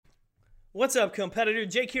What's up, competitor?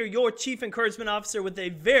 Jake here, your Chief Encouragement Officer, with a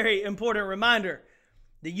very important reminder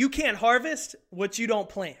that you can't harvest what you don't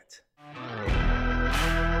plant.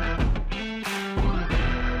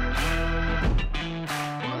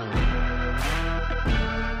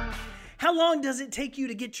 How long does it take you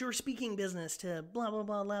to get your speaking business to blah, blah,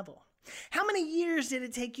 blah level? How many years did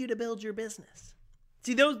it take you to build your business?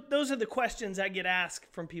 See, those are the questions I get asked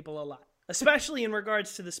from people a lot, especially in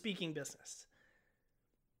regards to the speaking business.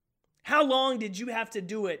 How long did you have to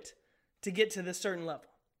do it to get to this certain level?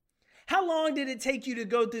 How long did it take you to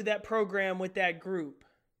go through that program with that group?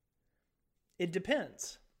 It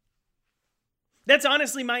depends. That's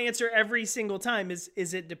honestly my answer every single time is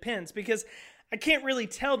it depends, because I can't really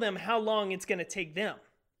tell them how long it's going to take them.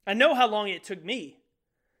 I know how long it took me,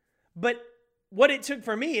 but what it took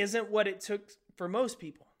for me isn't what it took for most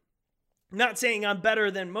people. I'm not saying I'm better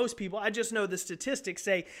than most people. I just know the statistics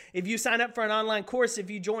say if you sign up for an online course, if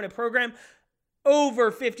you join a program,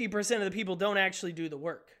 over 50% of the people don't actually do the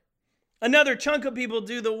work. Another chunk of people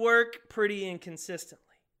do the work pretty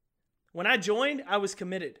inconsistently. When I joined, I was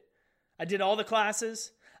committed. I did all the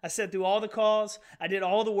classes. I sat through all the calls. I did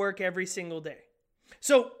all the work every single day.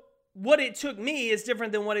 So what it took me is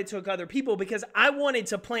different than what it took other people, because I wanted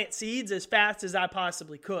to plant seeds as fast as I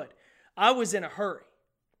possibly could. I was in a hurry.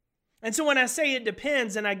 And so when I say it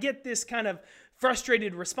depends and I get this kind of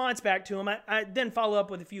frustrated response back to him, I then follow up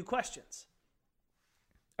with a few questions.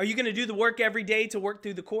 Are you going to do the work every day to work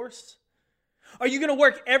through the course? Are you going to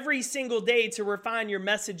work every single day to refine your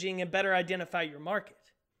messaging and better identify your market?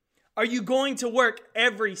 Are you going to work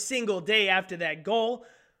every single day after that goal?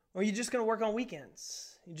 Or are you just going to work on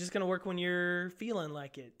weekends? You're just going to work when you're feeling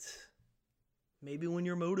like it. Maybe when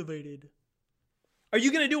you're motivated. Are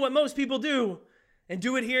you going to do what most people do and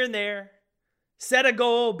do it here and there? Set a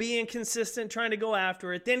goal, be inconsistent, trying to go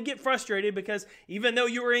after it, then get frustrated because even though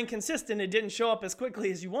you were inconsistent, it didn't show up as quickly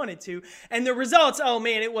as you wanted to. And the results, oh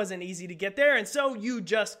man, it wasn't easy to get there. And so you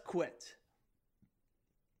just quit.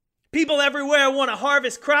 People everywhere want to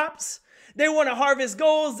harvest crops. They want to harvest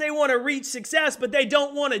goals. They want to reach success, but they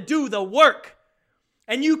don't want to do the work.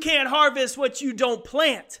 And you can't harvest what you don't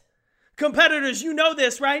plant. Competitors, you know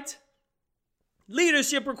this, right?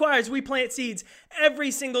 Leadership requires we plant seeds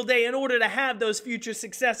every single day in order to have those future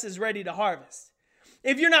successes ready to harvest.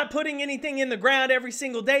 If you're not putting anything in the ground every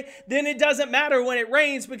single day, then it doesn't matter when it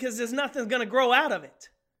rains, because there's nothing going to grow out of it.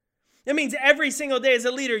 It means every single day as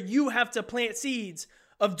a leader, you have to plant seeds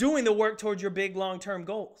of doing the work towards your big long-term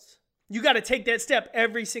goals. You got to take that step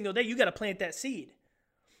every single day. You got to plant that seed.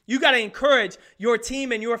 You got to encourage your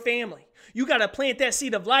team and your family. You got to plant that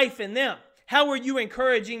seed of life in them. How are you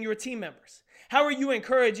encouraging your team members? How are you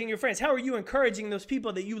encouraging your friends? How are you encouraging those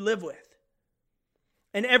people that you live with?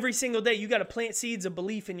 And every single day, you got to plant seeds of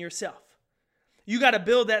belief in yourself. You got to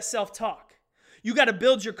build that self-talk. You got to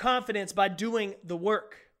build your confidence by doing the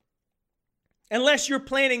work. Unless you're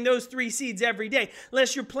planting those 3 seeds every day,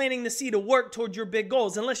 unless you're planting the seed of work toward your big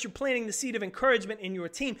goals, unless you're planting the seed of encouragement in your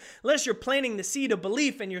team, unless you're planting the seed of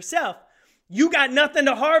belief in yourself, you got nothing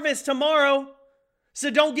to harvest tomorrow. So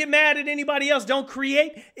don't get mad at anybody else. Don't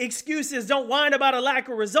create excuses. Don't whine about a lack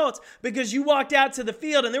of results because you walked out to the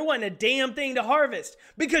field and there wasn't a damn thing to harvest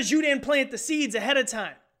because you didn't plant the seeds ahead of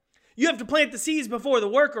time. You have to plant the seeds before the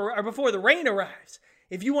work or before the rain arrives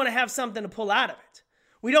if you want to have something to pull out of it.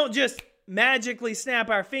 We don't just magically snap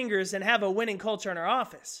our fingers and have a winning culture in our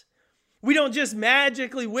office. We don't just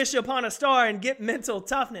magically wish upon a star and get mental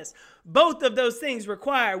toughness. Both of those things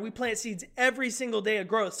require we plant seeds every single day of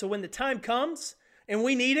growth. So when the time comes and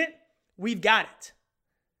we need it, we've got it.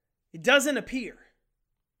 It doesn't appear.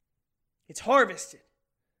 It's harvested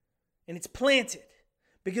and it's planted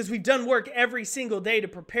because we've done work every single day to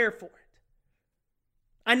prepare for it.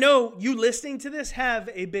 I know you listening to this have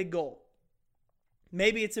a big goal.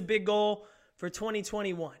 Maybe it's a big goal for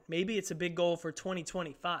 2021. Maybe it's a big goal for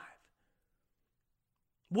 2025.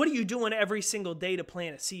 What are you doing every single day to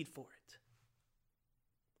plant a seed for it?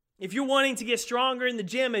 If you're wanting to get stronger in the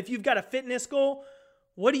gym, if you've got a fitness goal,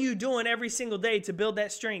 what are you doing every single day to build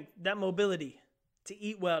that strength, that mobility, to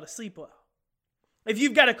eat well, to sleep well? If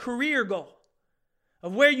you've got a career goal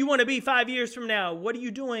of where you want to be 5 years from now, what are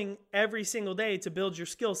you doing every single day to build your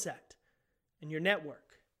skill set and your network?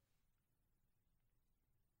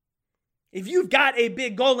 If you've got a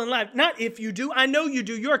big goal in life, not if you do, I know you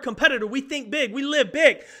do. You're a competitor. We think big. We live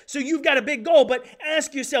big. So you've got a big goal, but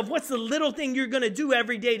ask yourself, what's the little thing you're going to do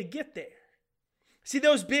every day to get there? See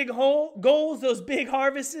those big goals, those big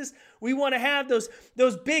harvests we want to have,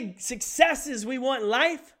 those big successes we want in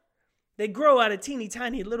life? They grow out of teeny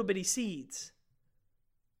tiny little bitty seeds.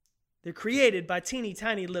 They're created by teeny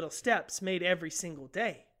tiny little steps made every single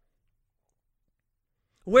day.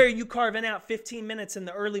 Where are you carving out 15 minutes in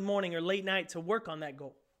the early morning or late night to work on that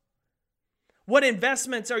goal? What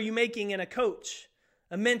investments are you making in a coach,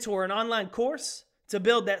 a mentor, an online course to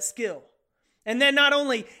build that skill? And then not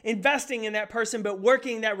only investing in that person, but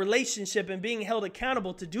working that relationship and being held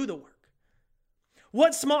accountable to do the work.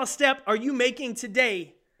 What small step are you making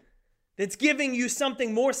today that's giving you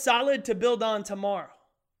something more solid to build on tomorrow?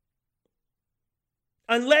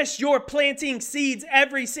 Unless you're planting seeds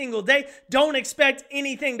every single day, don't expect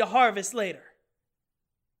anything to harvest later.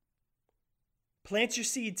 Plant your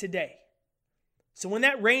seed today. So when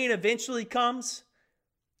that rain eventually comes,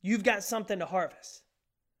 you've got something to harvest.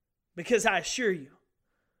 Because I assure you,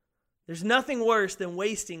 there's nothing worse than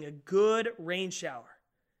wasting a good rain shower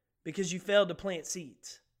because you failed to plant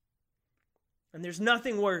seeds. And there's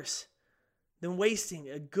nothing worse than wasting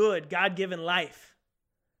a good God-given life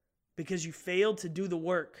because you failed to do the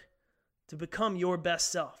work to become your best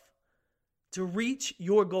self, to reach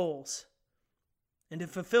your goals, and to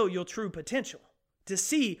fulfill your true potential, to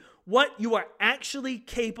see what you are actually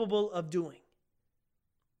capable of doing.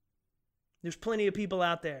 There's plenty of people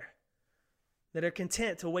out there that are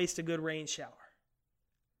content to waste a good rain shower.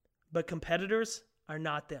 But competitors are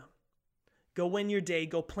not them. Go win your day.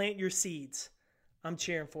 Go plant your seeds. I'm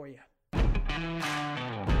cheering for you.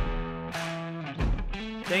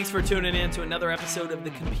 Thanks for tuning in to another episode of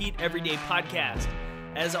the Compete Everyday podcast.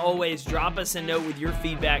 As always, drop us a note with your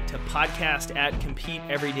feedback to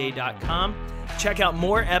podcast@competeeveryday.com. Check out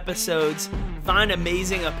more episodes, find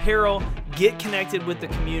amazing apparel, get connected with the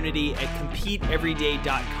community at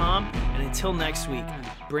competeeveryday.com. And until next week,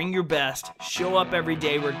 bring your best, show up every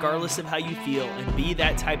day regardless of how you feel, and be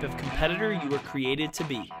that type of competitor you were created to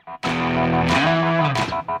be.